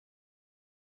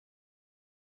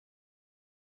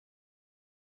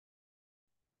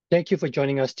Thank you for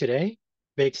joining us today.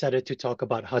 We're excited to talk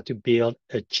about how to build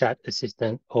a chat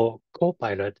assistant or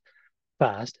co-pilot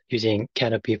fast using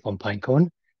Canopy from Pinecone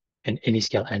and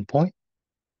Anyscale Endpoint.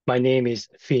 My name is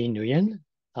Phi Nguyen.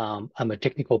 I'm a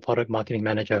technical product marketing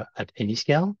manager at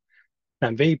Anyscale.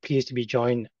 I'm very pleased to be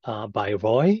joined by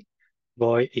Roy.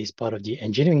 Roy is part of the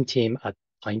engineering team at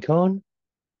Pinecone,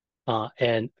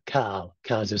 and Carl.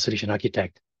 Carl is a solution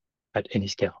architect at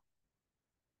Anyscale.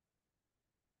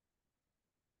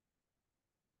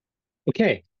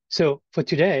 Okay, so for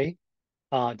today,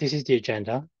 this is the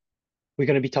agenda. We're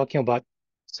going to be talking about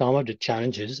some of the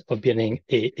challenges of building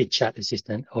a chat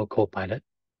assistant or co-pilot.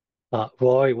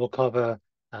 Roy will cover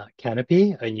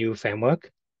Canopy, a new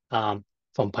framework from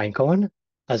Pinecone,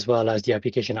 as well as the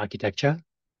application architecture.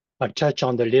 I'll touch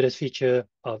on the latest feature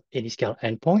of Anyscale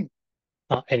Endpoint,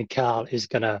 and Carl is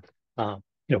going to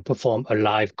perform a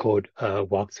live code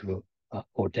walkthrough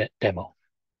or demo.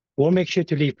 We'll make sure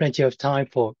to leave plenty of time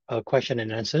for question and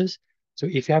answers. So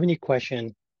if you have any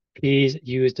question, please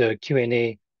use the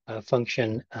Q&A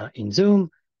function in Zoom.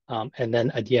 And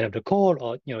then at the end of the call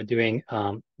or during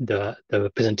the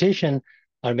presentation,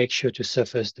 I'll make sure to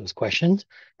surface those questions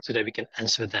so that we can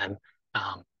answer them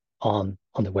on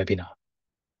the webinar.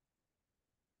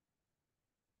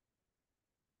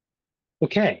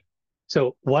 Okay,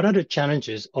 so what are the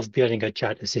challenges of building a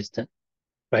chat assistant,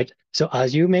 right? So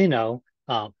as you may know,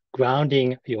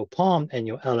 grounding your prompt and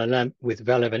your LLM with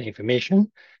relevant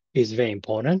information is very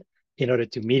important in order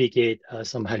to mitigate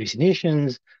some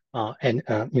hallucinations and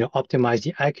optimize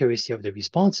the accuracy of the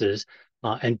responses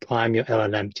and prime your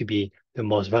LLM to be the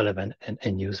most relevant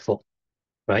and useful,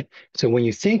 right? So when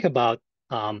you think about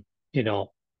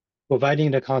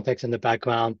providing the context and the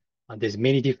background, there's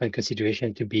many different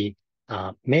considerations to be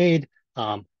made.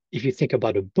 If you think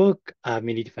about a book, I have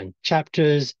many different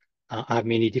chapters, I have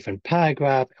many different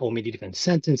paragraphs, or maybe different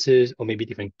sentences, or maybe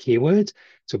different keywords.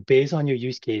 So based on your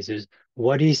use cases,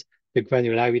 what is the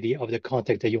granularity of the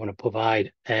context that you want to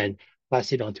provide and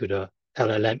pass it on to the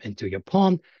LLM and to your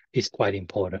prompt is quite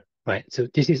important, right? So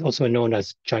this is also known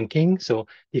as chunking. So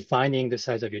defining the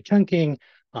size of your chunking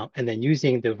and then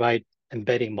using the right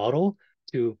embedding model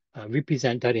to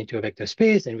represent that into a vector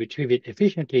space and retrieve it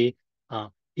efficiently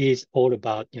is all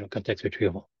about context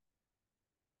retrieval.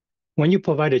 When you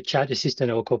provide a chat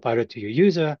assistant or copilot to your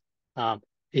user,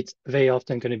 it's very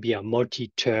often going to be a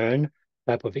multi-turn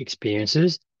type of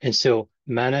experiences. And so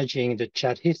managing the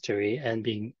chat history and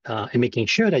making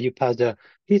sure that you pass the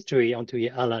history onto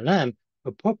your LLM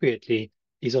appropriately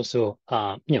is also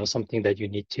something that you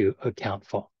need to account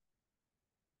for.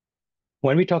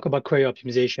 When we talk about query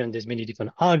optimization, there's many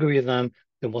different algorithms.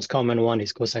 The most common one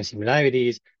is cosine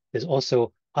similarities. There's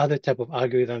also other type of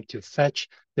algorithm to fetch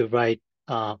the right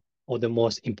or the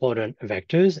most important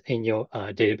vectors in your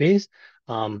database.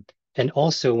 And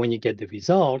also when you get the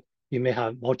result, you may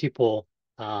have multiple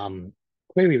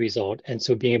query result. And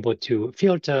so being able to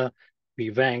filter,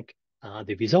 re-rank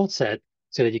the result set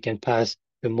so that you can pass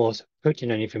the most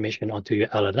pertinent information onto your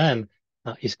LLM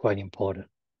is quite important.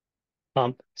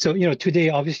 So today,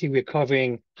 obviously, we're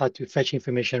covering how to fetch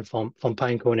information from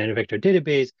Pinecone and a vector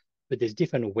database, but there's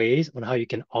different ways on how you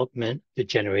can augment the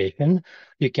generation.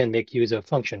 You can make use of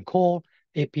function call,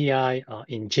 API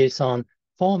in JSON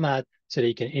format so that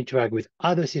you can interact with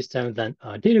other systems than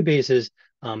databases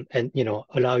and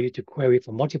allow you to query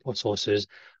from multiple sources,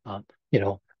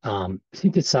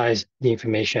 synthesize the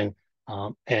information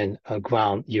and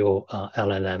ground your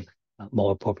LLM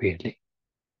more appropriately.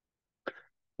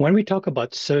 When we talk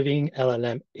about serving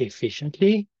LLM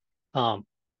efficiently,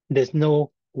 there's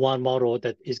no one model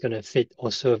that is going to fit or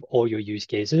serve all your use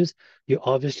cases. You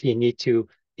obviously need to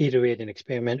iterate and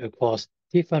experiment across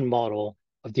different models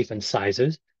of different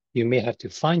sizes. You may have to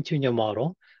fine-tune your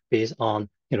model based on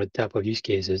the type of use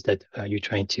cases that you're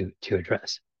trying to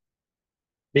address.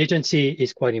 Latency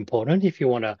is quite important if you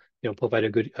want to provide a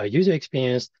good user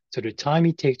experience. So the time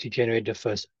it takes to generate the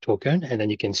first token, and then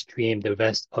you can stream the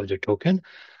rest of the token,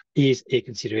 is a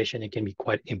consideration. It can be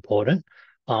quite important.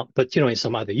 But in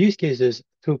some other use cases,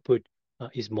 throughput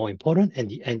is more important and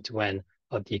the end-to-end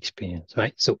of the experience,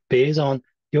 right? So based on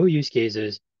your use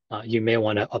cases, you may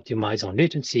want to optimize on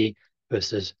latency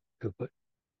versus throughput.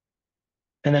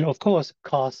 And then, of course,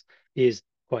 cost is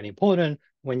quite important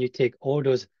when you take all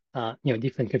those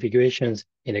different configurations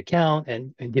in account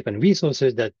and different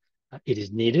resources that it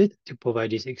is needed to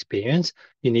provide this experience.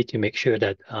 You need to make sure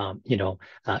that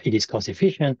it is cost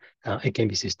efficient, it can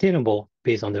be sustainable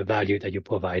based on the value that you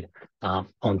provide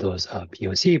on those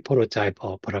POC, prototype,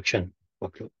 or production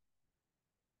workload.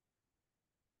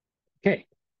 Okay,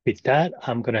 with that,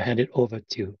 I'm going to hand it over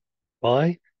to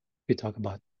Roy to talk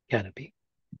about Canopy.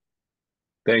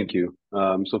 Thank you.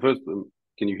 So first,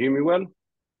 can you hear me well?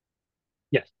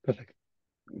 Yes, perfect.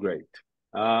 Great.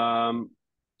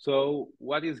 So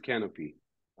what is Canopy?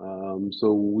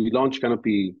 So we launched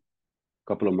Canopy a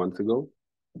couple of months ago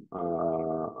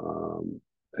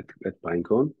at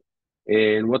Pinecone.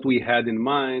 And what we had in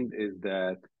mind is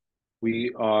that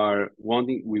we want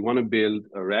to build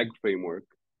a RAG framework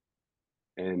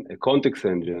and a context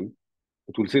engine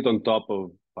that will sit on top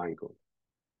of Pinecone.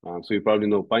 So you probably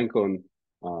know Pinecone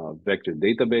vector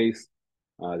database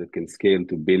that can scale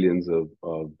to billions of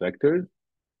vectors.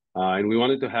 And we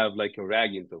wanted to have like a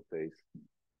RAG interface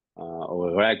or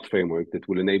a RAG framework that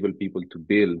will enable people to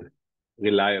build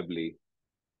reliably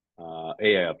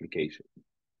AI applications.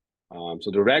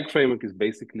 So the RAG framework is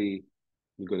basically,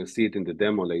 you're going to see it in the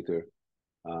demo later,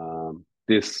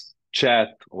 this chat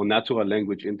or natural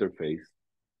language interface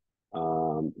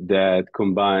that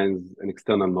combines an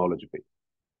external knowledge base.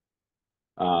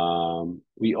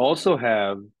 We also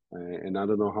have, and I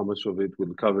don't know how much of it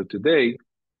we'll cover today,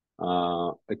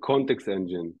 a context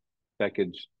engine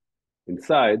package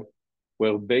inside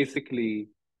where basically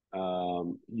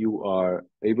you are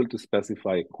able to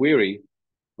specify a query,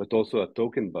 but also a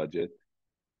token budget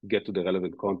to get to the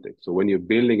relevant context. So when you're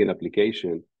building an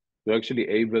application, you're actually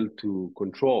able to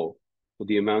control for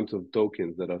the amount of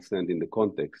tokens that are sent in the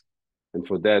context. And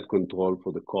for that, control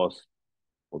for the cost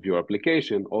of your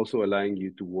application, also allowing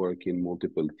you to work in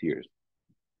multiple tiers.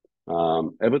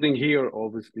 Everything here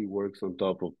obviously works on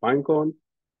top of Pinecone,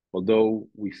 although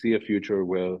we see a future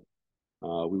where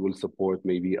we will support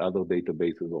maybe other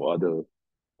databases or other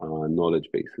knowledge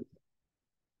bases.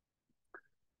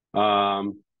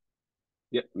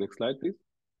 Yeah, next slide, please.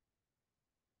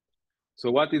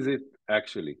 So what is it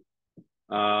actually?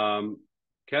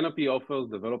 Canopy offers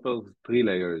developers 3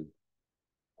 layers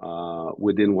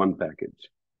within one package: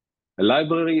 a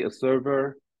library, a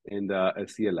server, and a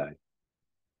CLI.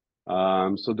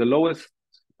 So the lowest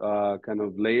kind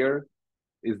of layer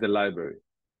is the library.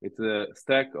 It's a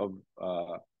stack of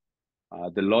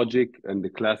the logic and the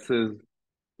classes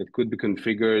that could be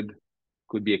configured,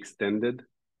 could be extended,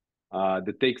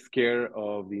 that takes care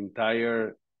of the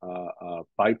entire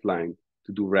pipeline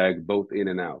to do RAG both in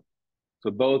and out. So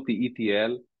both the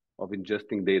ETL of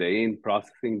ingesting data in,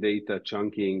 processing data,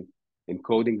 chunking,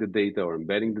 encoding the data or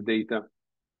embedding the data,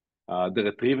 the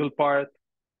retrieval part,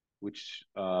 which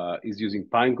is using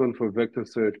Pinecone for vector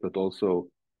search, but also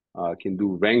can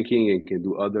do ranking and can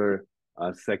do other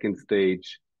second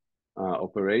stage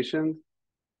operations.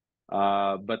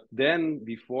 But then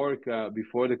before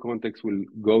the context will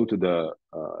go to the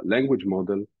language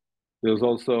model, there's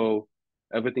also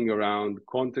everything around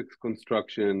context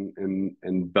construction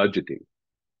and budgeting,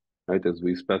 right, as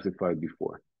we specified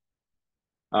before.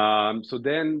 So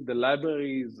then the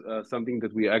library is something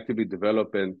that we actively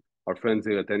develop, and our friends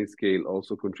here at Anyscale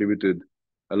also contributed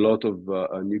a lot of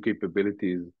new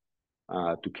capabilities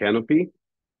to Canopy.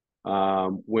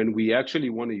 When we actually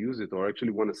want to use it or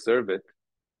actually want to serve it,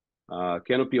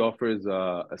 Canopy offers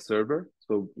a server.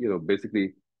 So,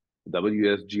 basically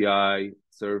WSGI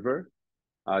server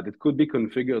that could be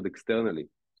configured externally.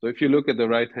 So if you look at the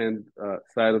right-hand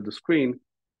side of the screen,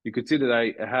 you could see that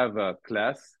I have a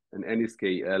class, an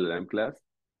Anyscale LLM class,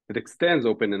 that extends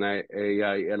OpenAI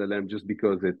LLM just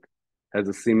because it has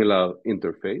a similar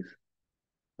interface,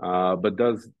 but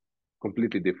does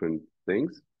completely different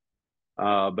things.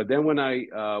 But then when I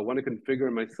want to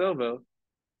configure my server,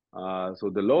 so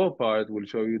the lower part will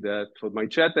show you that for my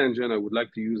chat engine, I would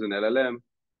like to use an LLM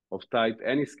of type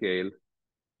Anyscale,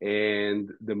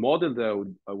 and the model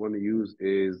that I want to use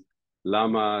is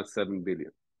Llama 7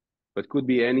 billion, but could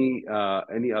be any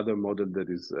other model that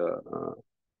is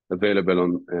available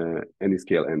on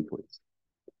Anyscale endpoints.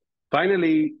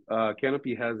 Finally,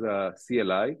 Canopy has a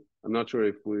CLI. I'm not sure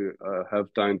if we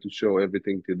have time to show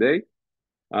everything today,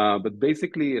 but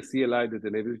basically a CLI that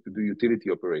enables you to do utility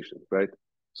operations, right?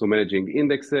 So managing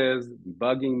indexes,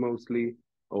 debugging mostly,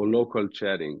 or local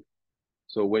chatting.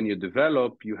 So when you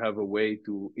develop, you have a way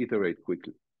to iterate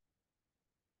quickly.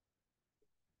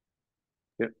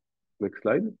 Yeah, next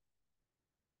slide.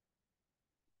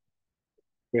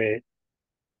 Great.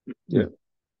 Yeah.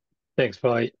 Thanks,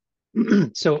 Roy.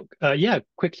 So yeah,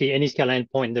 quickly, Anyscale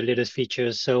Endpoint, the latest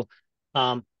features. So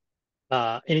Anyscale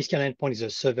Endpoint is a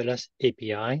serverless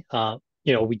API.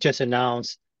 We just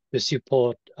announced the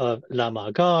support of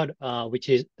Llama Guard, which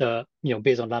is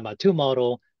based on Llama-2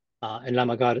 model, and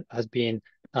Llama Guard has been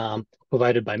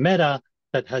provided by Meta,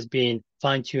 that has been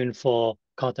fine-tuned for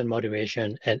content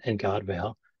moderation and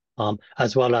guardrail,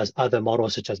 as well as other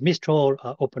models such as Mistral,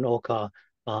 OpenOka,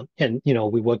 and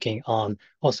we're working on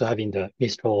also having the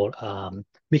Mistral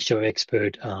mixture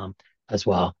expert as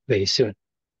well very soon.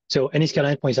 So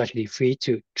Anyscale endpoint is actually free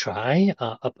to try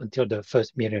up until the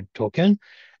first million token.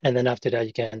 And then after that,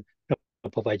 you can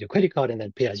provide your credit card and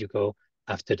then pay as you go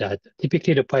after that.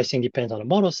 Typically, the pricing depends on the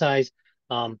model size.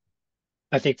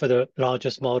 I think for the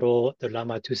largest model, the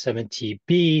Llama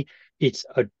 270B, it's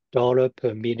 $1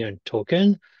 per million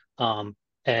token.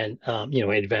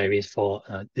 It varies for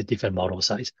the different model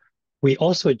size. We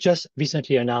also just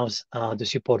recently announced the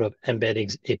support of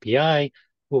embeddings API,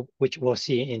 which we'll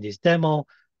see in this demo,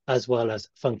 as well as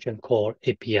function call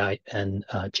API and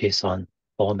JSON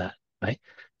format, right?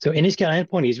 So Anyscale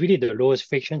endpoint is really the lowest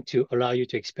friction to allow you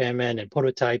to experiment and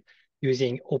prototype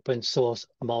using open source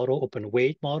model, open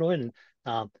weight model, and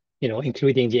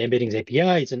including the embeddings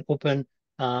API. It's an open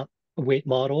weight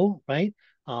model, right?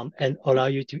 And allow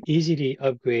you to easily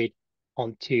upgrade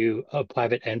onto a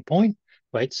private endpoint,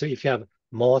 right? So if you have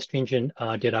more stringent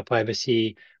data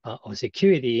privacy or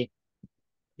security,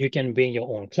 you can bring your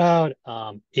own cloud,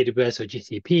 AWS or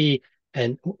GCP,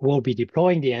 and we'll be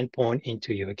deploying the endpoint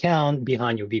into your account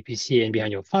behind your VPC and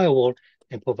behind your firewall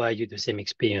and provide you the same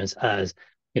experience as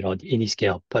the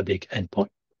Anyscale public endpoint.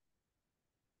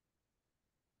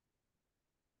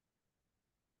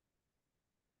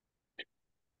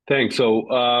 Thanks. So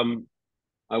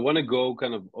I want to go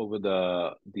kind of over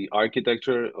the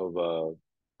architecture of a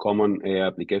common AI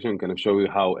application, kind of show you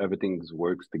how everything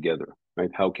works together, right?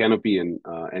 How Canopy and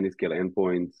Anyscale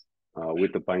endpoints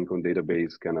with the Pinecone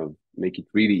database kind of make it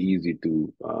really easy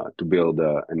to build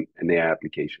an AI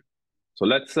application. So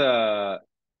let's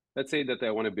say that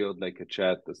I want to build like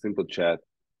a simple chat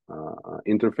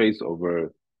interface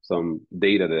over some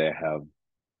data that I have.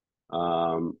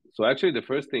 So actually, the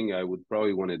first thing I would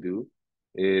probably want to do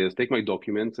is take my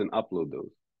documents and upload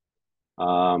those.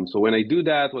 So when I do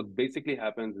that, what basically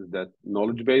happens is that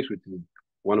knowledge base, which is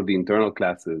one of the internal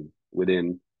classes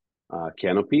within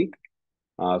Canopy.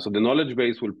 So the knowledge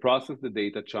base will process the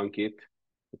data, chunk it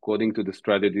according to the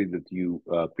strategy that you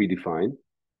predefine.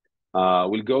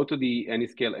 We'll go to the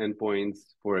Anyscale endpoints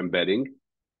for embedding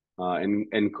and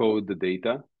encode the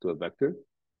data to a vector,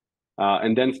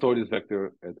 and then store this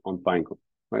vector on Pinecone,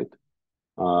 right?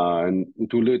 And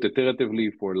it will do it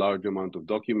iteratively for a large amount of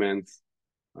documents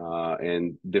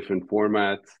and different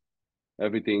formats.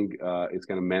 Everything is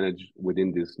kind of managed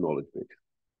within this knowledge base.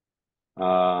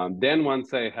 Then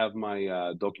once I have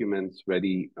my documents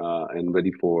ready and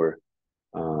ready for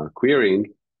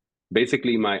querying,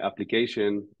 basically my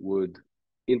application would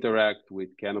interact with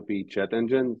Canopy chat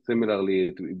engine. Similarly,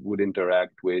 it would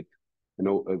interact with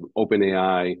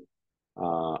OpenAI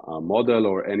model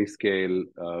or Anyscale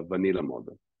vanilla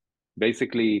model.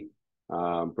 Basically,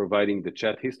 providing the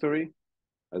chat history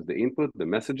as the input, the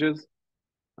messages.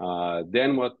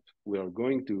 Then what we are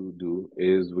going to do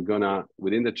is we're gonna,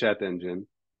 within the chat engine,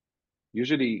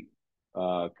 usually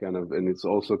and it's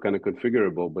also kind of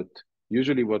configurable, but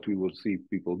usually what we will see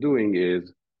people doing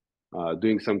is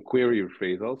doing some query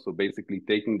rephrasal. So basically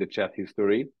taking the chat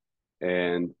history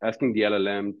and asking the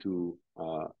LLM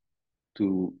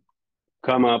to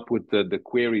come up with the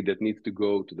query that needs to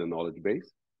go to the knowledge base.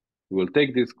 We'll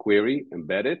take this query,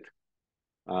 embed it,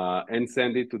 and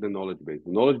send it to the knowledge base.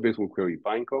 The knowledge base will query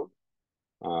Pinecone,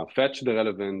 fetch the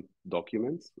relevant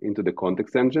documents into the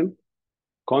context engine.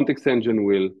 Context engine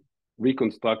will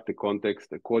reconstruct the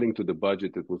context according to the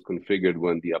budget that was configured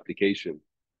when the application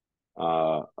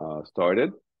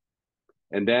started,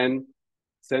 and then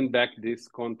send back this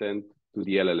content to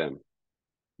the LLM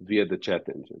via the chat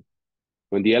engine.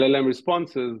 When the LLM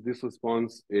responses, this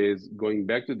response is going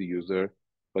back to the user,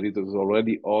 but it is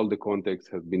already all the context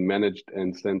has been managed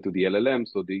and sent to the LLM,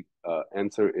 so the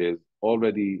answer is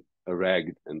already a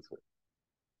RAG answer.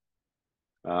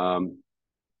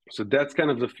 So that's kind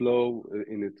of the flow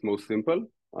in its most simple.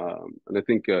 And I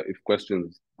think if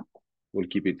questions, we'll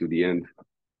keep it to the end,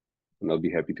 and I'll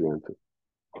be happy to answer.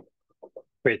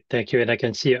 Great, thank you. And I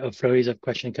can see a flurry of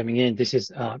questions coming in. This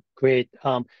is great.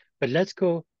 But let's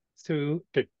go through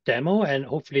the demo, and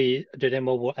hopefully the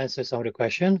demo will answer some of the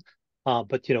questions.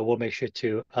 But we'll make sure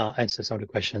to answer some of the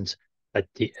questions at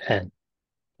the end.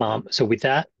 So with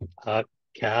that,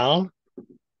 Cal.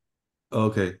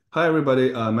 Okay. Hi,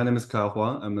 everybody. My name is Kyle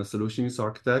Huang. I'm a solutions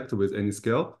architect with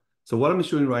Anyscale. So what I'm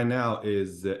showing right now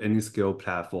is the Anyscale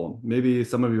platform. Maybe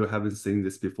some of you haven't seen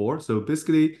this before. So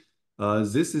basically,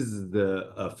 this is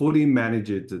the fully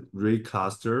managed RAG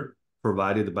cluster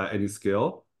provided by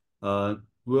Anyscale.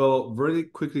 We'll very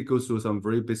quickly go through some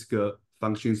very basic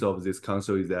functions of this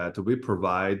console is that we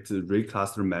provide RAG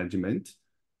cluster management.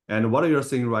 And what you're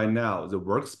seeing right now, the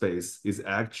workspace is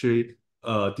actually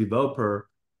a developer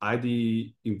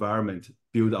IDE environment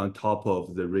built on top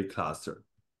of the RAG cluster.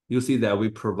 you see that we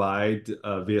provide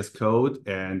VS Code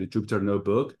and Jupyter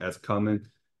Notebook as common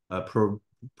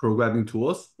programming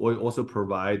tools. We also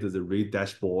provide the read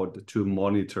dashboard to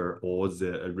monitor all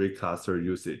the read cluster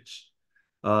usage.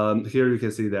 Here you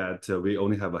can see that we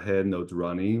only have a head node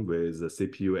running with the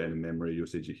CPU and memory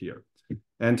usage here.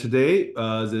 And today,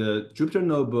 the Jupyter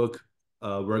Notebook,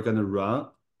 we're going to run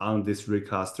on this read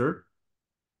cluster.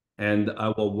 And I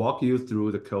will walk you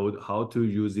through the code, how to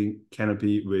using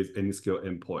Canopy with Anyscale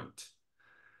endpoint.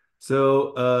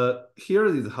 So here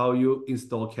is how you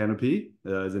install Canopy.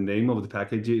 The name of the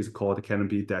package is called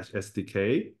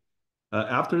Canopy-SDK.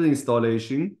 After the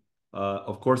installation,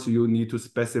 of course, you need to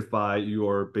specify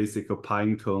your basic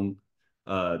Pinecone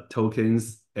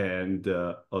tokens. And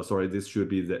oh, sorry, this should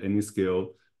be the Anyscale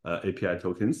API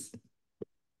tokens.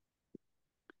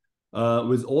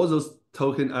 With all those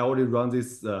tokens, I already run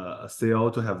this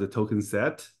cell to have the token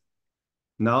set.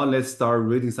 Now let's start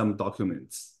reading some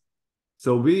documents.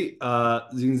 So we,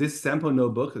 in this sample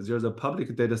notebook, there's a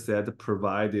public data set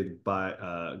provided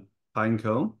by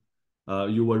Pinecone.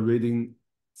 You were reading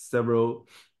several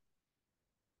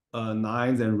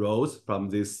lines and rows from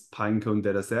this Pinecone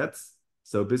data sets.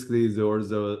 So basically, there's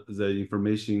the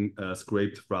information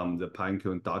scraped from the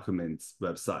Pinecone documents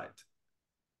website.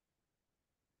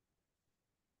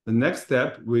 The next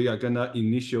step, we are gonna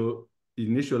initialize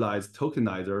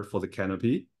tokenizer for the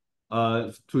Canopy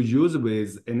to use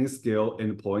with Anyscale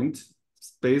endpoint.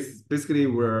 Basically,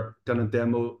 we're gonna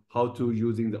demo how to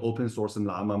using the open source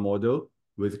Llama model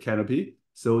with Canopy.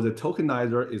 So the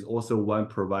tokenizer is also one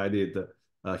provided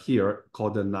here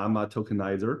called the Llama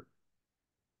tokenizer.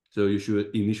 So you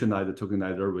should initialize the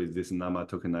tokenizer with this Llama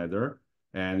tokenizer,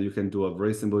 and you can do a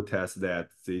very simple test that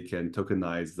they can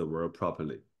tokenize the word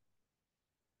properly.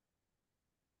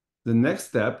 The next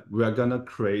step, we are gonna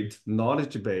create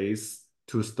knowledge base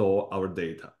to store our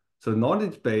data. So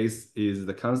knowledge base is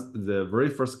the very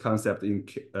first concept in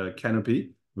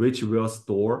Canopy, which will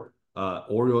store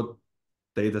all your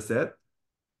data set.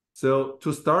 So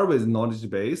to start with knowledge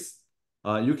base,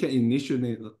 you can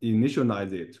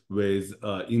initialize it with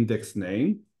index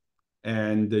name,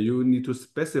 and you need to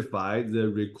specify the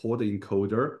record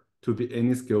encoder to be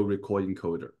Anyscale record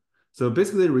encoder. So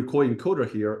basically, the record encoder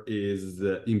here is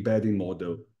the embedding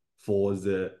model for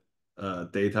the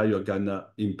data you're gonna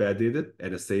embed it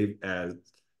and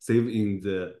save in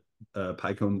the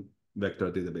Pinecone vector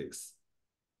database.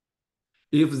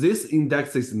 If this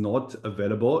index is not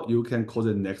available, you can call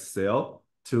the next cell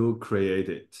to create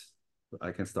it.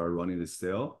 I can start running this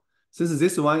cell. Since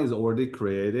this one is already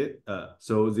created,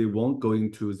 so they won't go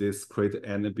into this create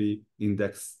NB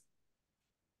index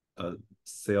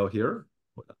cell here.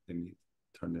 Let me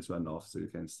turn this one off so you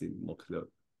can see more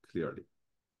clearly.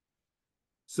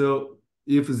 So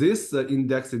if this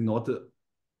index did not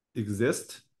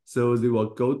exist, so they will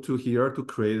go to here to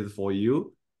create it for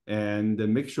you and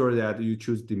make sure that you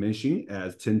choose dimension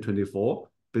as 1024.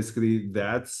 Basically,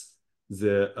 that's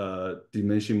the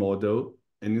dimension model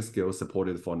Anyscale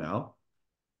supported for now.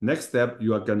 Next step,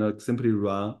 you are gonna simply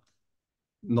run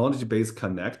knowledge base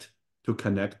connect to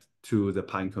connect to the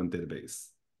Pinecone database.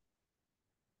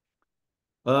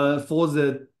 For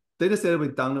the dataset we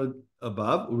download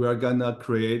above, we are gonna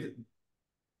create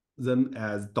them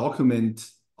as document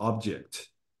object.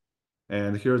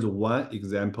 And here's one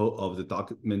example of the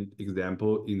document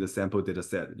example in the sample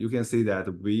dataset. You can see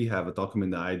that we have a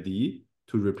document ID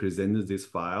to represent this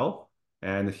file.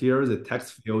 And here the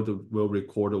text field will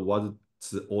record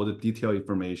what's all the detailed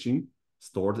information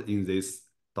stored in this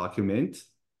document.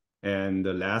 And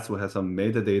the last will have some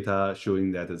metadata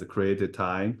showing that the created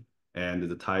time and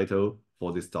the title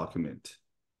for this document.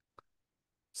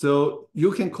 So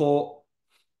you can call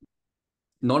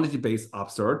knowledge base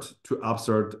upsert to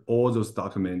upsert all those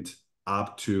documents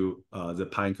up to the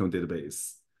Pinecone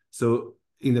database. So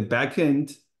in the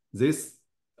backend, this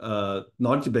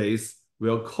knowledge base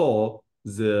will call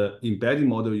the embedding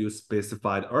model you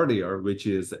specified earlier, which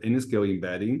is Anyscale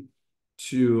embedding,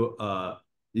 to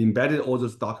embed all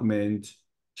those documents,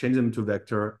 change them to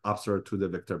vector, upsert to the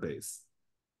vector base.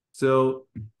 So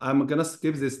I'm gonna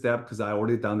skip this step because I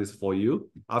already done this for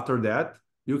you. After that,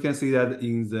 you can see that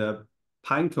in the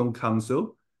Pinecone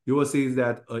console, you will see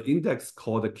that an index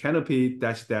called the Canopy --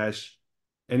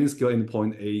 Anyscale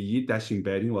endpoint AE -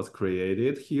 embedding was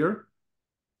created here.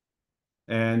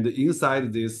 And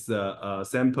inside this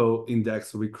sample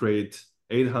index, we create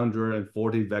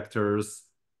 840 vectors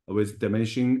with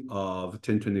dimension of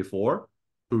 1024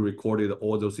 to record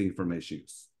all those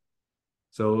informations.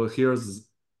 So here's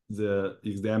the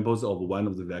examples of one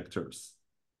of the vectors.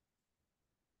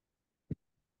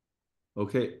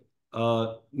 Okay,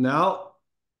 now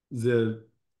the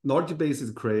knowledge base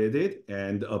is created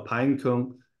and a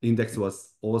Pinecone index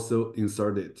was also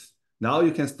inserted. Now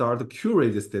you can start to query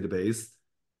this database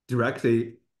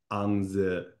directly on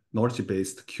the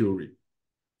knowledge-based query.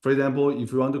 For example,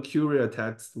 if you want to query a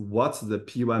text, what's the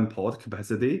P1 port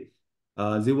capacity?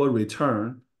 They will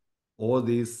return all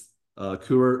these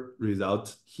query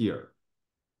results here.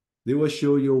 They will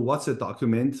show you what's the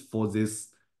document for this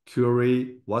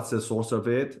query, what's the source of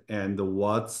it, and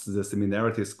what's the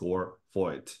similarity score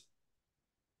for it.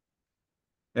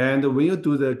 And when you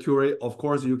do the query, of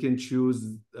course, you can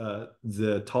choose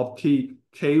the top key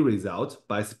K result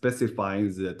by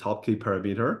specifying the top key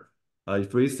parameter.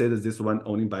 If we set this one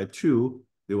only by 2,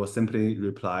 they will simply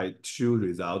reply 2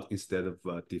 result instead of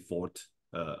default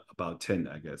about 10,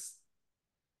 I guess.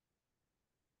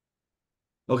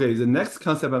 Okay, the next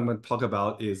concept I'm going to talk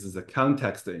about is the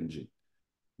context engine.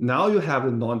 Now you have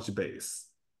a knowledge base.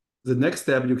 The next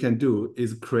step you can do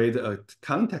is create a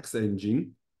context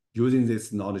engine using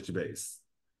this knowledge base.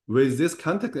 With this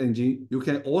context engine, you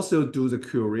can also do the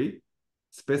query,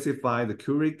 specify the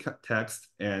query text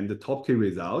and the top key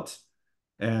result,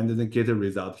 and then get a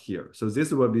result here. So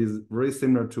this will be very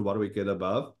similar to what we get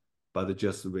above, but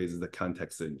just with the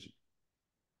context engine.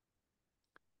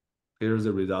 Here's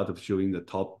the result of showing the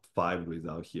top 5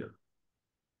 result here.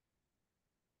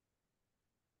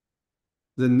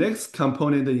 The next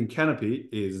component in Canopy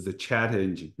is the chat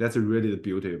engine. That's really the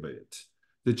beauty of it.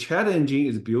 The chat engine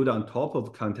is built on top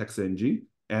of context engine,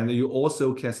 and you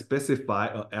also can specify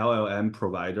a LLM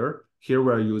provider. Here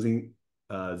we're using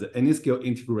the Anyscale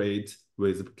integrate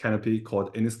with Canopy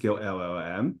called Anyscale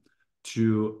LLM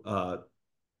to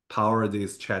power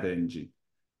this chat engine.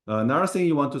 Another thing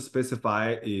you want to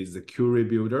specify is the query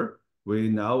builder. We're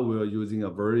using a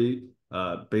very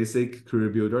basic query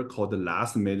builder called the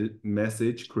last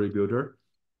message query builder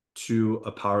to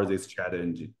power this chat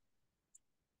engine.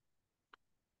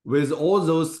 With all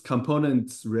those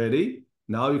components ready,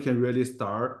 now you can really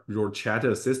start your chat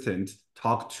assistant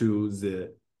talk to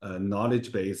the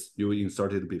knowledge base you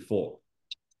inserted before.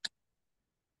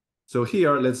 So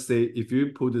here, let's say if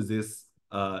you put this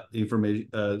information,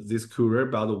 this query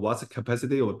about what's the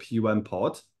capacity of a P1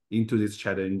 port into this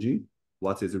chat engine,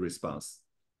 what is the response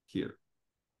here?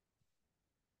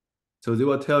 So they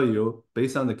will tell you,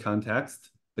 based on the context,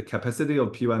 the capacity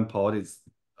of P1 port is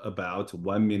about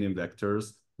 1 million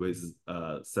vectors with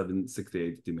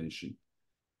 768 dimension.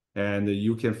 And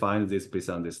you can find this based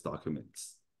on these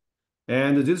documents.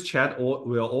 And this chat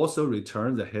will also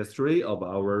return the history of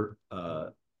our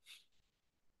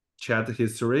chat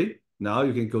history. Now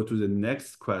you can go to the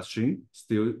next question,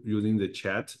 still using the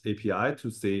chat API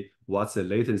to see what's the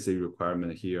latency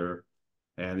requirement here.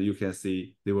 And you can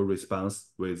see they will respond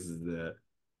with the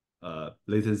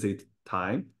latency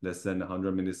time, less than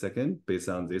 100 milliseconds based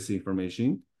on this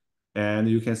information. And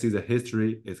you can see the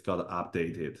history is got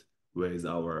updated with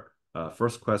our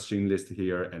first question list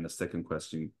here and the second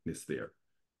question list there.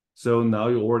 So now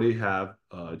you already have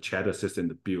a chat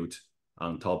assistant built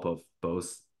on top of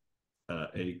both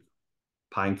a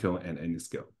Pinecone and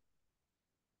Anyscale.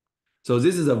 So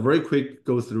this is a very quick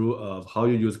go through of how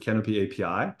you use Canopy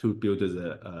API to build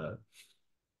the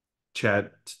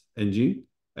chat engine.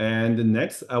 And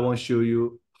next, I want to show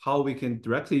you how we can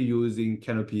directly using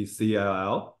Canopy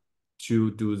CLL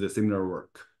to do the similar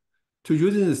work. To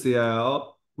using the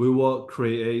CLL, we will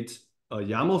create a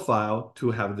YAML file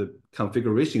to have the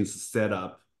configurations set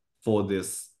up for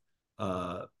this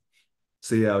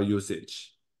CLL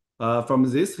usage. From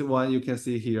this one, you can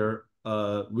see here,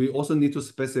 we also need to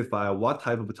specify what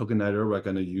type of tokenizer we're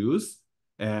going to use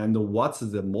and what's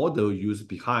the model used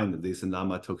behind this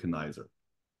Llama tokenizer.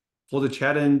 For the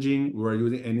chat engine, we're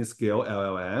using Anyscale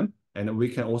LLM, and we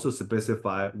can also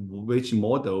specify which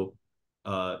model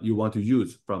you want to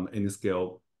use from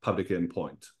Anyscale public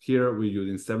endpoint. Here, we're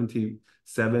using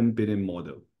 77 billion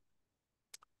model.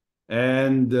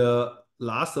 And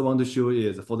last I want to show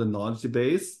is for the knowledge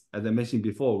base, as I mentioned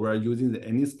before, we're using the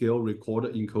Anyscale recorder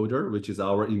encoder, which is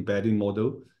our embedding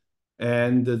model.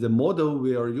 And the model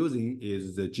we are using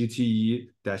is the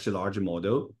GTE-large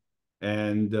model.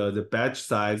 And the batch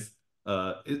size,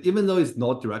 even though it's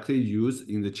not directly used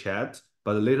in the chat,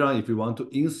 but later on, if you want to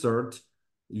insert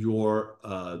your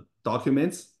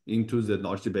documents into the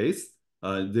knowledge base,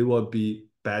 they will be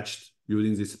batched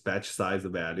using this batch size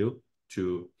value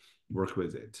to work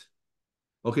with it.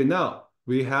 Okay, now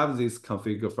we have this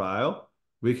configure file.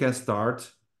 We can start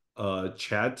a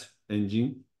chat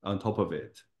engine on top of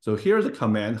it. So here's a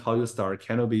command how you start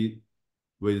Canopy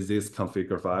with this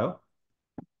configure file.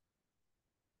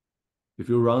 If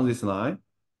you run this line,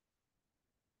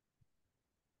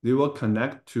 they will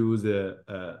connect to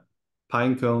the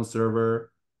Pinecone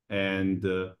server and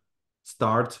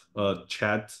start a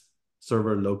chat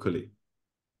server locally.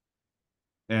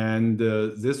 And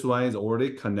this one is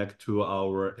already connected to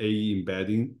our AE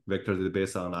embedding vector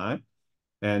database online.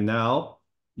 And now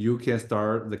you can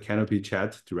start the Canopy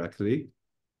chat directly.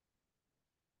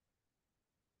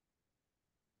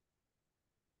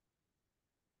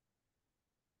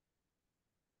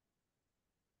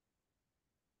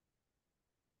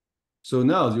 So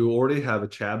now you already have a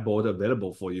chatbot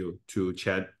available for you to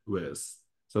chat with.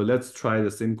 So let's try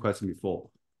the same question before.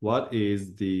 What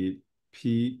is the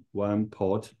P1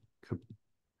 port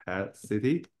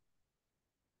capacity?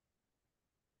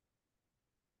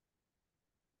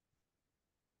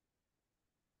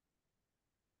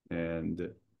 And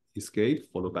escape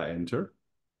followed by enter.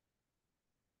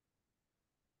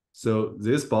 So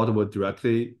this bot will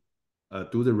directly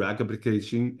do the RAG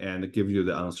application and give you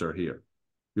the answer here.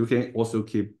 You can also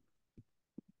keep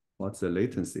what's the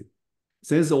latency.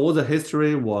 Since all the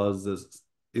history was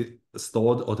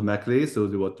stored automatically, so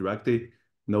they will directly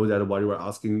know that what you were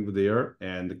asking there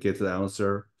and get the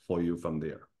answer for you from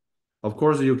there. Of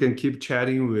course, you can keep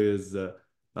chatting with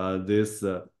this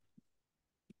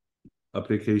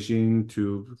application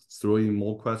to throw in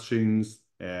more questions,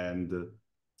 and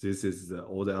this is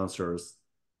all the answers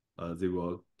they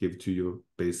will give to you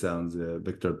based on the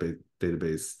vector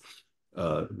database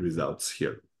results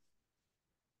here.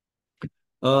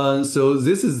 So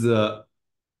this is the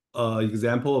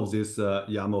example of this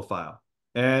YAML file.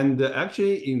 And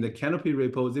actually in the Canopy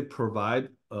repo, they provide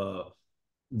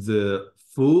the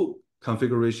full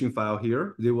configuration file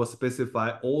here. They will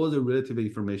specify all the relative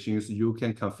information you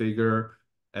can configure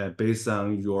based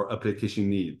on your application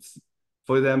needs.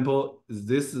 For example,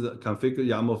 this is a configure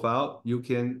YAML file. You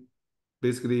can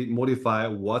basically modify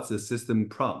what's the system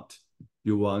prompt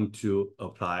you want to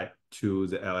apply to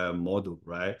the LLM model,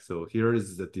 right? So here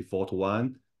is the default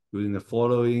one, using the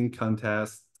following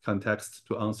context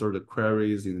to answer the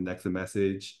queries in the next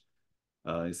message,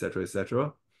 et cetera, et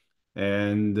cetera.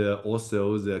 And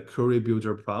also the query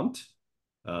builder prompt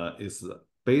is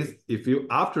based, if you,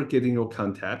 after getting your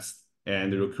context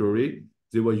and your query,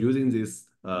 they were using this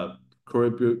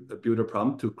query builder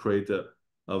prompt to create a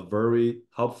very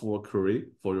helpful query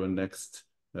for your next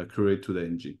query to the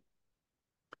engine.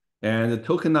 And the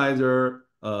tokenizer,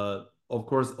 of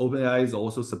course, OpenAI is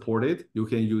also supported. You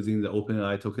can using the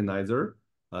OpenAI tokenizer,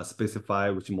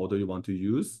 specify which model you want to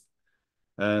use.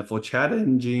 For chat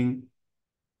engine,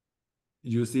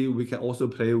 you see we can also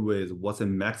play with what's the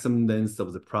maximum length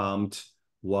of the prompt,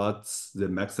 what's the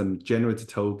maximum generated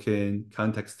token,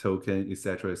 context token, et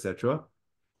cetera,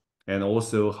 and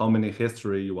also how many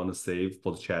history you want to save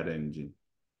for the chat engine.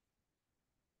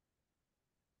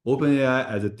 OpenAI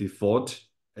as a default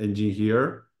engine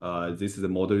here. This is the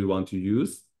model you want to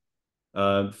use.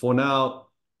 For now,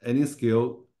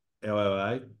 Anyscale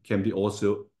LLI can be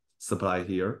also supplied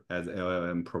here as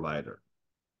LLM provider.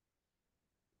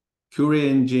 Query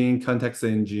engine, context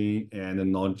engine, and a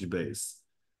knowledge base.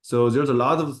 So there's a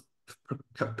lot of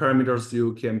parameters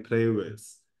you can play with.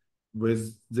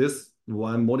 With this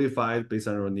one modified based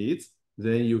on your needs,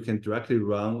 then you can directly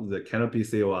run the Canopy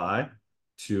CLI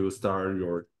to start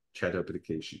your chat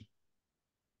application.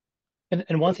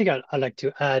 And one thing I'd like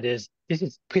to add is this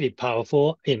is pretty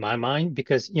powerful in my mind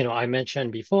because, I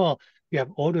mentioned before, you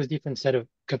have all those different set of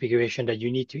configuration that you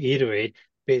need to iterate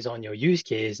based on your use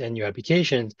case and your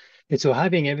applications. And so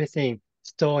having everything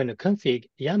stored in a config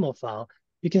YAML file,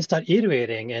 you can start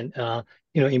iterating and,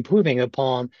 improving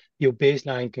upon your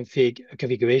baseline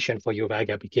configuration for your RAG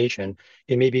application.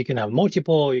 And maybe you can have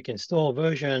multiple, you can store a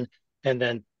version, and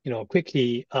then,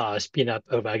 quickly spin up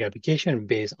a RAG application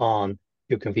based on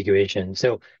your configuration.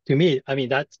 So to me, I mean,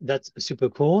 that's super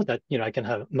cool that, I can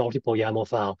have multiple YAML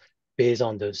file based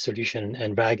on the solution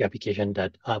and RAG application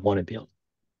that I want to build.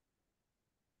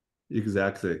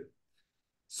 Exactly.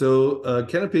 So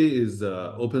Canopy is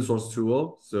an open source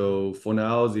tool. So for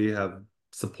now, they have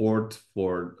support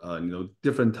for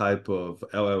different type of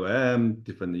LLM,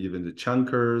 different even the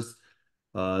chunkers.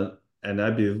 And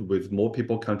I believe with more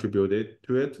people contributed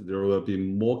to it, there will be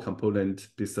more components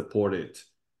be supported.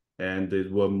 And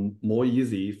it will more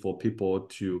easy for people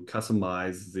to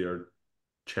customize their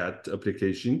chat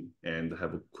application and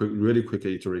have a really quick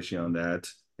iteration on that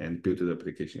and build the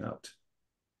application out.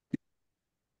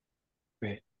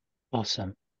 Great.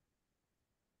 Awesome.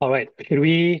 All right. Should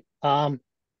we turn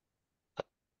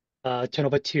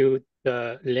over to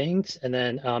the links and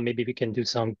then maybe we can do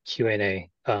some Q&A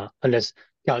unless,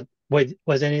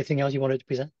 was there anything else you wanted to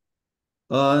present?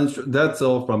 That's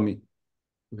all from me.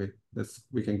 Okay,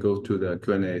 we can go to the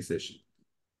Q&A session.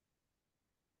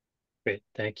 Great.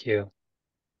 Thank you.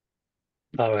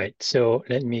 All right, so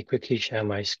let me quickly share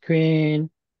my screen.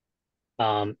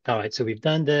 All right, so we've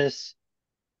done this.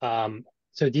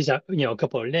 So these are, a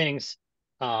couple of links.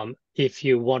 If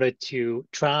you wanted to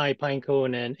try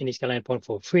Pinecone and Anyscale Endpoint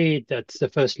for free, that's the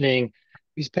first link,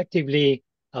 respectively,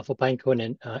 for Pinecone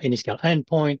and Anyscale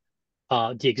Endpoint.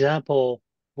 The example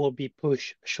will be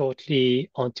pushed shortly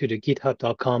onto the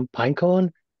github.com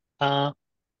Pinecone GitHub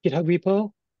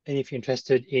repo. And if you're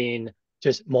interested in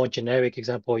just more generic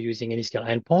example using Anyscale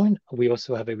Endpoint, we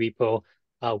also have a repo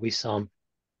with some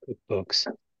books.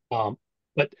 Um,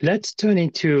 but let's turn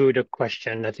into the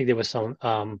question. I think there were some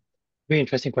very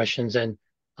interesting questions, and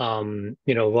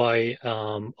Roy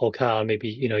or Carl, maybe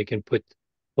you can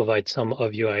provide some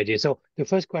of your ideas. So the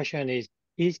first question is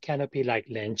Canopy like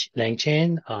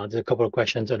LangChain? There's a couple of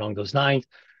questions along those lines.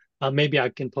 Maybe I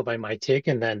can provide my take,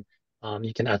 and then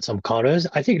you can add some colors.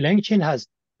 I think LangChain has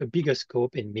a bigger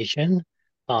scope in mission,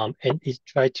 and it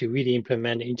tried to really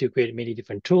implement and integrate many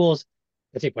different tools.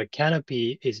 I think what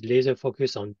Canopy is laser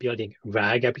focused on building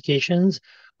RAG applications.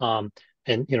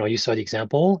 And you saw the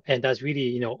example, and that's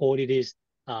really, all it is,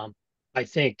 I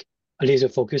think, a laser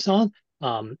focus on,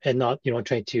 and not,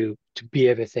 trying to be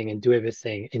everything and do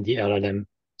everything in the LLM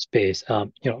space.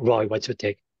 Roy, what's your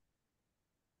take?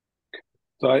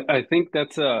 So I think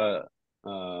that's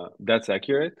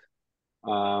accurate.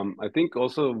 I think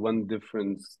also one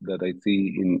difference that I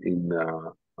see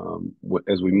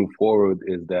as we move forward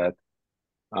is that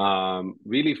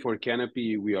really for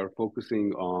Canopy we are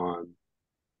focusing on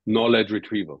knowledge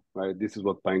retrieval, right? This is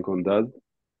what Pinecone does.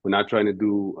 We're not trying to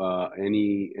do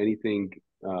anything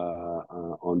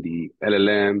on the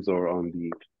LLMs or on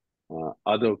the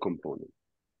other components.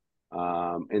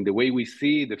 And the way we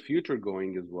see the future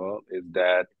going as well is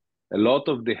that a lot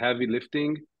of the heavy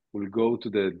lifting will go to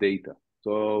the data.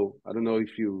 So I don't know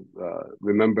if you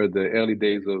remember the early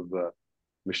days of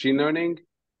machine learning.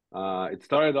 It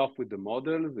started off with the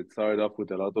models. It started off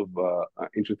with a lot of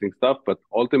interesting stuff, but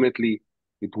ultimately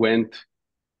it went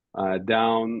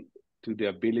down to the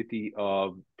ability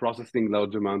of processing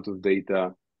large amounts of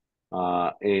data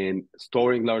and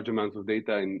storing large amounts of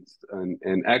data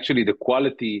and actually the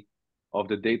quality of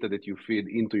the data that you feed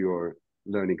into your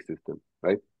learning system,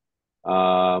 right?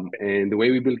 And the way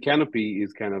we build Canopy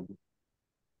is kind of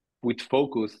with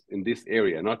focus in this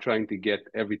area, not trying to get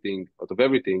everything out of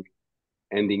everything,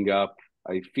 ending up,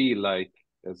 I feel like,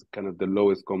 as kind of the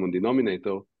lowest common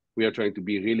denominator, we are trying to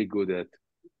be really good at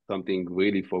something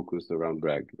really focused around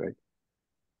RAG, right?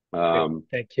 Great,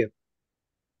 thank you.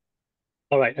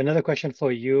 All right, another question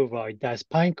for you, Roy. Does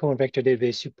Pinecone vector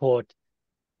database support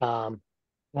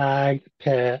flag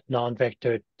pair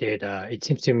non-vector data? It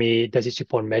seems to me, does it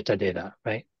support metadata,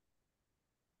 right?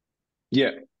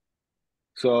 Yeah.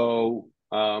 So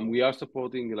we are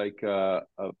supporting like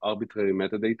arbitrary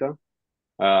metadata.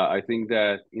 I think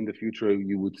that in the future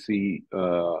you would see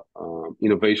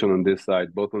innovation on this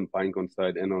side, both on Pinecone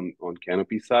side and on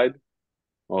Canopy side,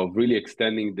 of really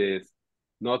extending this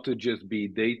not to just be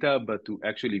data, but to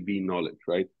actually be knowledge,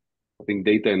 right? I think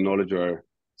data and knowledge are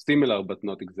similar, but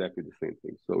not exactly the same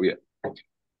thing. So yeah.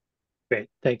 Great,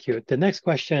 thank you. The next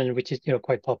question, which is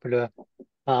quite popular.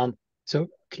 So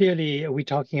clearly we're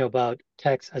talking about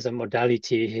text as a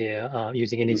modality here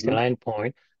using Anyscale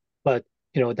endpoint, but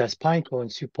does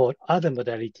Pinecone support other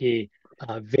modality,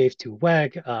 wave to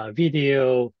WAG,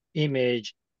 video,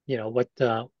 image?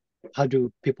 How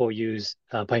do people use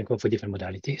Pinecone for different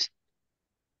modalities?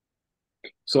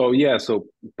 So yeah, so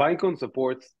Pinecone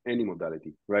supports any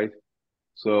modality, right?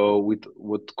 So with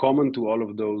what common to all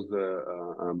of those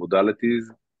modalities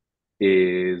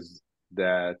is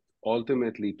that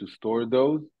ultimately to store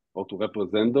those or to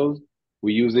represent those,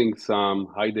 we're using some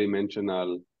high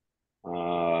dimensional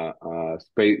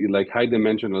space, like high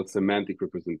dimensional semantic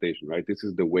representation, right? This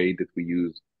is the way that we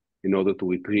use in order to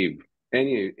retrieve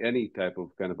any type of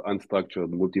kind of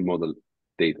unstructured multimodal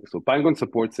data. So Pinecone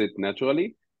supports it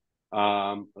naturally.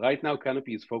 Right now,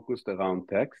 Canopy is focused around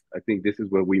text. I think this is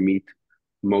where we meet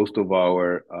most of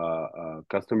our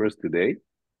customers today.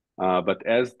 But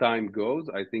as time goes,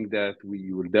 I think that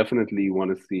we will definitely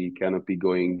want to see Canopy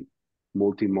going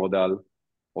multimodal.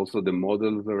 Also, the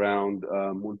models around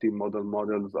multimodal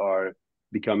models are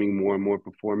becoming more and more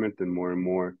performant and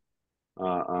more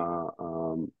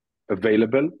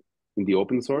available in the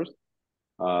open source.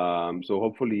 So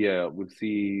hopefully, yeah, we'll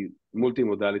see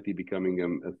multimodality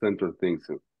becoming a central thing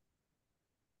soon.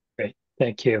 Great,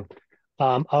 thank you.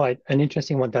 All right, an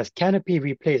interesting one. Does Canopy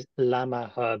replace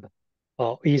Llama Hub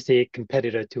or is a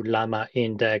competitor to Llama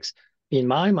Index? In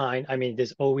my mind, I mean,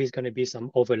 there's always going to be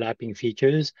some overlapping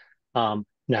features.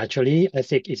 Naturally, I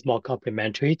think it's more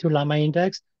complementary to Llama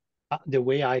Index. the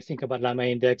way I think about Llama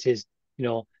Index is,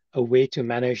 a way to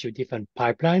manage the different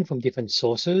pipeline from different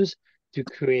sources to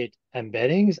create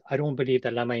embeddings. I don't believe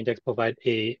that Llama Index provide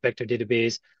a vector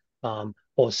database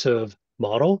or serve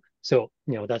model. So,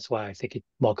 that's why I think it's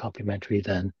more complementary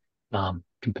than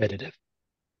competitive.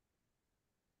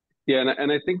 Yeah,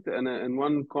 and I think, and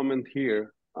one comment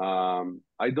here,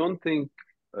 I don't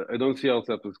see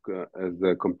ourselves as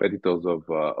the competitors of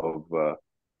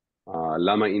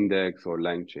Llama Index or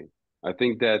LangChain. I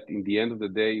think that in the end of the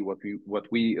day, what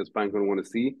we as Pinecone want to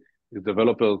see is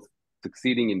developers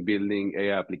succeeding in building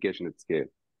AI application at scale,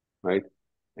 right?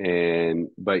 And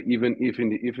even if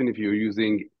you're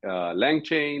using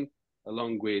LangChain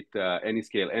along with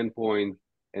Anyscale Endpoints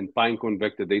and Pinecone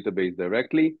vector database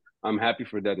directly, I'm happy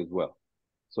for that as well.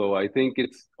 So I think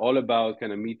it's all about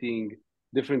kind of meeting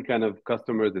different kind of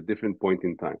customers at different point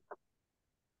in time.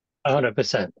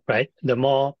 100%, right? The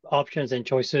more options and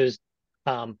choices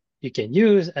you can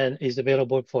use and is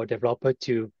available for a developer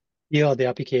to build the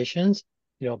applications,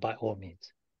 by all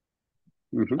means.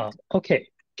 Okay,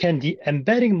 can the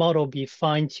embedding model be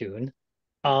fine-tuned?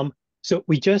 So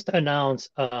we just announced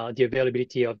the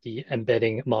availability of the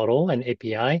embedding model and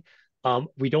API.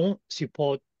 We don't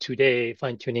support today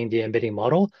fine-tuning the embedding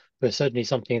model, but certainly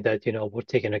something that we'll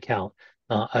take into account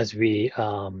as we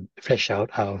flesh out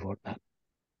our roadmap.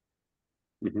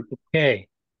 Okay.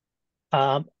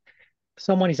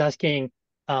 Someone is asking,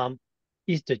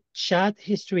 is the chat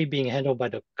history being handled by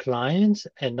the clients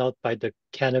and not by the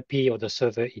Canopy or the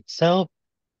server itself?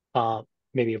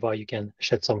 Maybe Roy, you can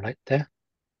shed some light there.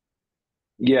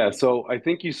 Yeah, so I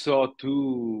think you saw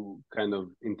two kind of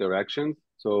interactions.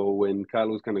 So when Kyle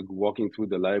was kind of walking through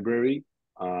the library,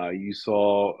 you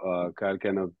saw Kyle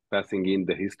kind of passing in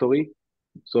the history.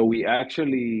 So we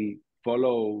actually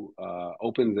follow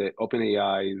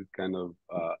OpenAI's kind of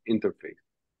interface,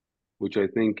 which I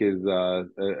think is a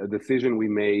decision we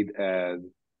made as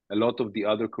a lot of the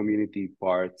other community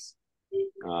parts,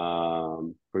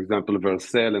 for example,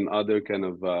 Vercel and other kind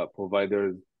of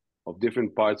providers of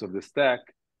different parts of the stack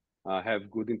have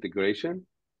good integration.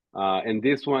 And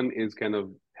this one is kind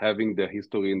of having the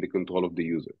history in the control of the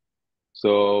user.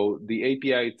 So the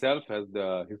API itself has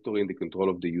the history in the control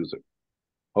of the user.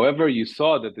 However, you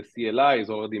saw that the CLI is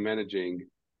already managing,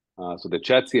 so the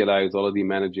chat CLI is already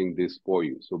managing this for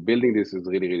you. So building this is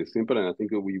really, really simple. And I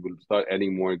think we will start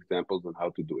adding more examples on how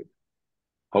to do it.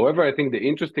 However, I think the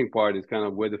interesting part is kind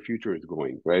of where the future is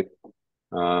going, right?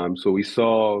 So we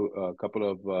saw a couple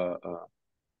of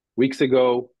weeks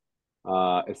ago,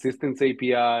 Assistance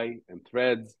API and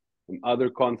threads and other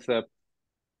concepts.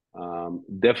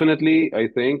 Definitely, I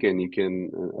think, and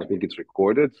I think it's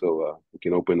recorded, so we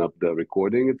can open up the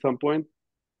recording at some point.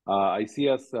 I see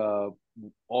us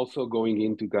also going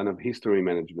into kind of history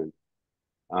management,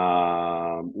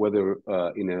 whether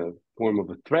in a form of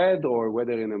a thread or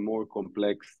whether in a more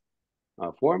complex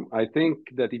form. I think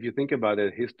that if you think about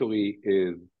it, history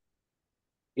is,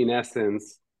 in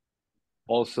essence,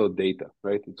 also data,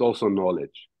 right? It's also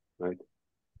knowledge, right?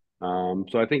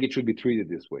 So I think it should be treated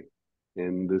this way.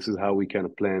 And this is how we kind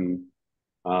of plan.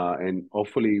 And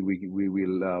hopefully we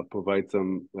will provide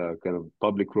some kind of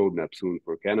public roadmap soon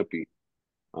for Canopy.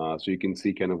 So you can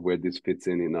see kind of where this fits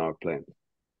in our plan.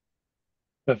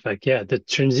 Perfect. Yeah, the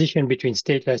transition between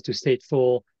stateless to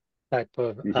stateful type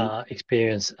of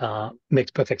experience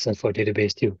makes perfect sense for a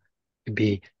database to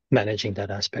be managing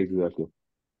that aspect. Exactly.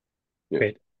 Yeah.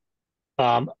 Great.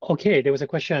 Okay, there was a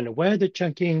question, where the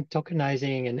chunking,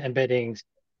 tokenizing, and embeddings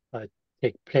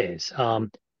take place?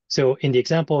 So in the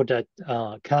example that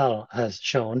Kyle has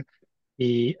shown,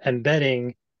 the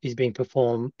embedding is being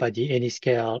performed by the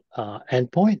Anyscale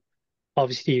endpoint.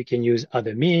 Obviously, you can use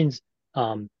other means,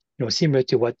 similar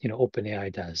to what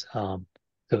OpenAI does.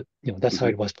 So that's how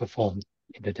it was performed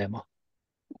in the demo.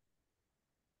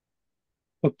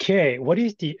 Okay, what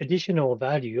is the additional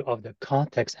value of the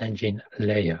context engine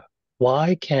layer?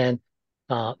 Why can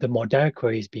the more direct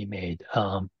queries be made?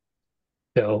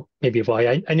 So maybe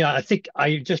why I think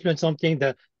I just learned something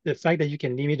that the fact that you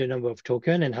can limit the number of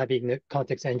tokens and having the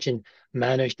context engine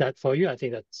manage that for you, I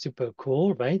think that's super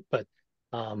cool, right? But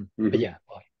yeah,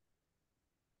 why?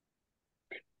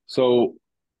 So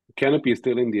Canopy is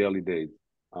still in the early days,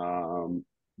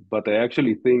 but I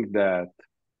actually think that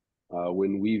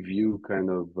when we view kind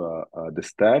of the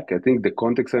stack, I think the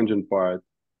context engine part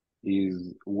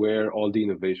is where all the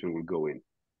innovation will go in,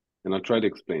 and I'll try to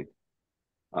explain.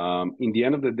 In the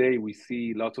end of the day, we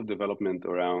see lots of development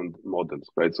around models,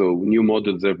 right? So new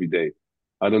models every day.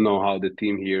 I don't know how the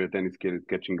team here at Anyscale is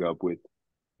catching up with,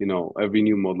 every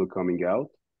new model coming out.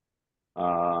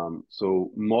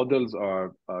 So models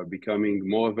are becoming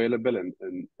more available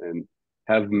and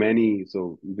have many, so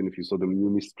even if you saw the new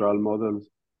Mistral models,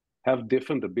 have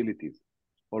different abilities.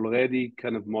 Already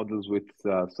kind of models with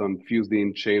some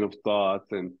fused-in chain of thoughts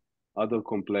and other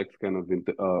complex kind of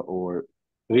or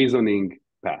reasoning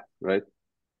path, right?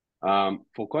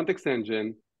 For context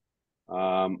engine,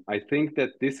 I think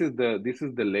that this is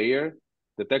the layer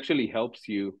that actually helps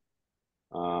you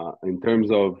in terms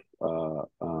of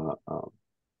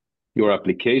your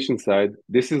application side.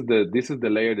 This is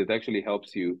the layer that actually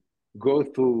helps you go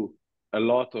through a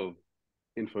lot of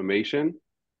information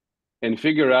and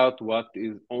figure out what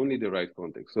is only the right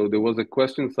context. So there was a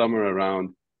question somewhere around,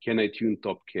 can I tune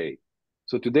top K?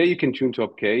 So today you can tune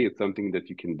top K. It's something that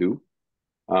you can do.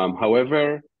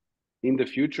 However, in the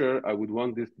future, I would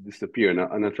want this to disappear.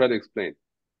 And I'll try to explain.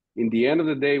 In the end of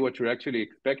the day, what you're actually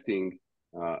expecting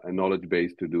a knowledge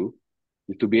base to do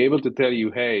is to be able to tell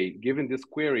you, hey, given this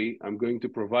query, I'm going to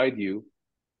provide you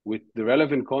with the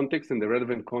relevant context and the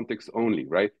relevant context only,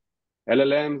 right?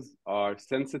 LLMs are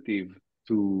sensitive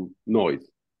to noise.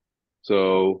 So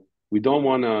we don't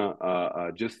want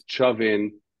to just shove in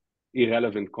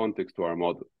irrelevant context to our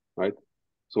model, right?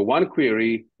 So one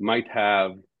query might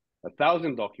have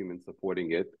 1,000 documents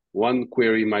supporting it. One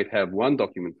query might have one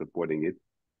document supporting it.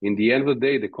 In the end of the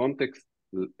day, the context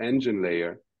engine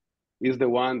layer is the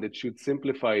one that should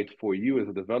simplify it for you as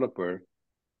a developer,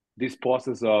 this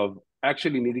process of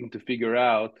actually needing to figure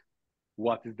out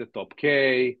what is the top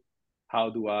K, how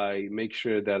do I make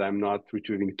sure that I'm not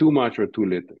retrieving too much or too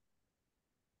little.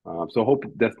 So I hope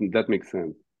that makes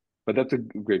sense. But that's a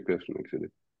great question, actually.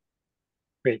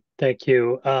 Great, thank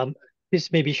you.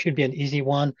 This maybe should be an easy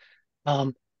one.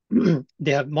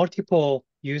 They have multiple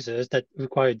users that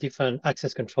require different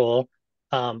access control.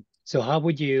 So how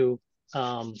would you,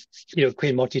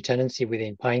 create multi-tenancy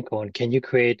within Pinecone? Can you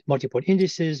create multiple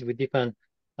indices with different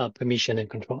permission and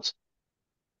controls?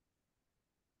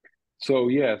 So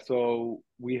yeah, so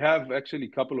we have actually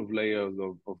a couple of layers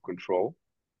of control.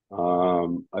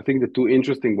 I think the two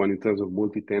interesting one in terms of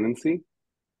multi-tenancy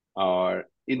are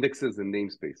indexes and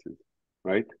namespaces,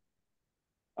 right?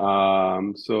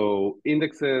 So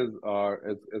indexes are,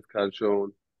 as Kyle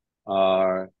shown,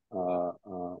 are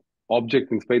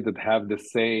objects in space that have the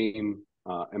same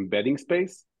embedding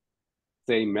space,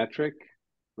 same metric,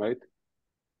 right?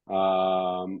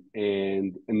 And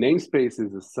a namespace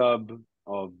is a sub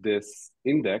of this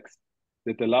index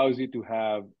that allows you to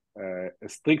have a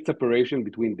strict separation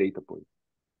between data points.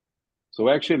 So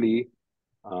actually,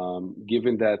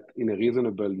 given that in a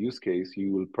reasonable use case,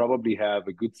 you will probably have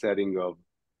a good setting of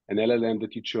an LLM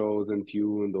that you chose and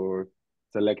tuned or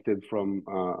selected from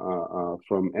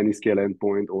Anyscale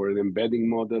endpoint, or an embedding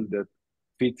model that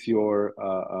fits your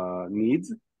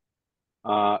needs.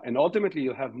 And ultimately,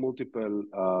 you'll have multiple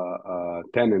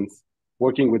tenants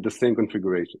working with the same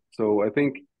configuration. So I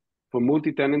think for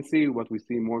multi-tenancy, what we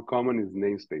see more common is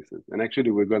namespaces. And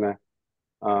actually, we're going to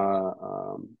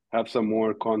have some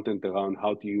more content around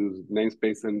how to use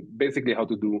namespace and basically how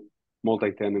to do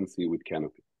multi-tenancy with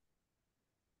Canopy.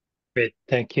 Great,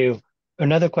 thank you.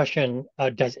 Another question,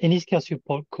 does Anyscale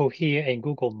support Cohere and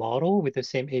Google model with the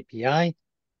same API?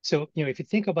 So, if you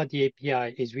think about the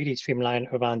API, it's really streamlined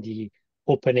around the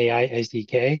OpenAI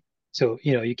SDK. So,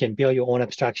 you can build your own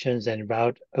abstractions and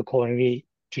route accordingly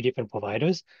to different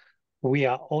providers. We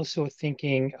are also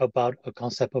thinking about a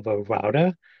concept of a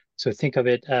router. So think of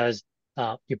it as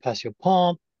you pass your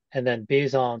prompt, and then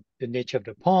based on the nature of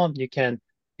the prompt, you can,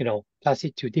 pass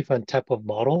it to different type of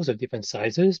models of different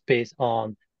sizes based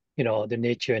on, the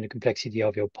nature and the complexity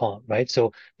of your prompt, right?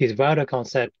 So this router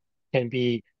concept can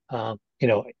be,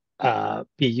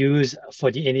 be used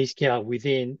for the Anyscale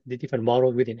within the different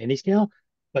model within Anyscale,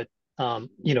 but,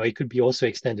 it could be also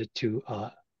extended to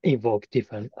invoke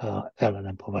different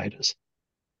LLM providers.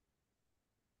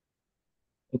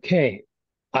 Okay,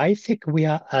 I think we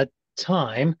are at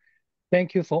time.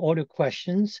 Thank you for all the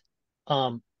questions.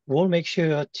 We'll make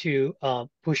sure to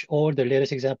push all the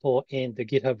latest example in the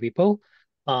GitHub repo.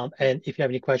 And if you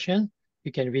have any questions,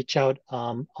 you can reach out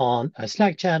on a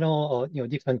Slack channel or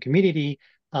different community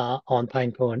on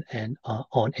Pinecone and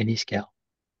on Anyscale.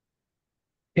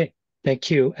 Okay,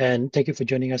 thank you, and thank you for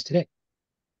joining us today.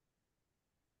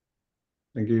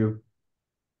 Thank you.